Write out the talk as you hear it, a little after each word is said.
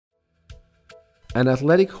An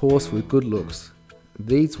athletic horse with good looks.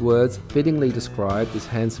 These words fittingly describe this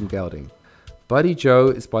handsome gelding. Buddy Joe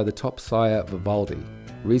is by the top sire Vivaldi,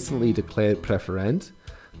 recently declared preferent.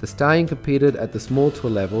 The stallion competed at the small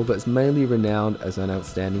tour level but is mainly renowned as an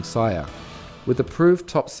outstanding sire. With approved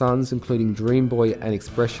top sons including Dream Boy and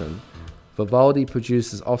Expression, Vivaldi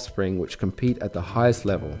produces offspring which compete at the highest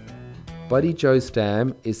level. Buddy Joe's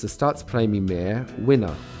dam is the Statspremie mare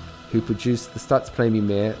Winner, who produced the Statspremie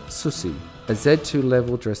mare Susie, a Z2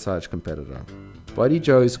 level dressage competitor. Buddy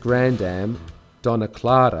Joe's grand dam, Donna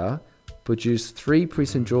Clara, produced 3 Prix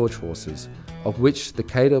St horses, of which the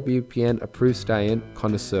KWPN approved stallion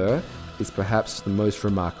Connoisseur is perhaps the most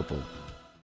remarkable.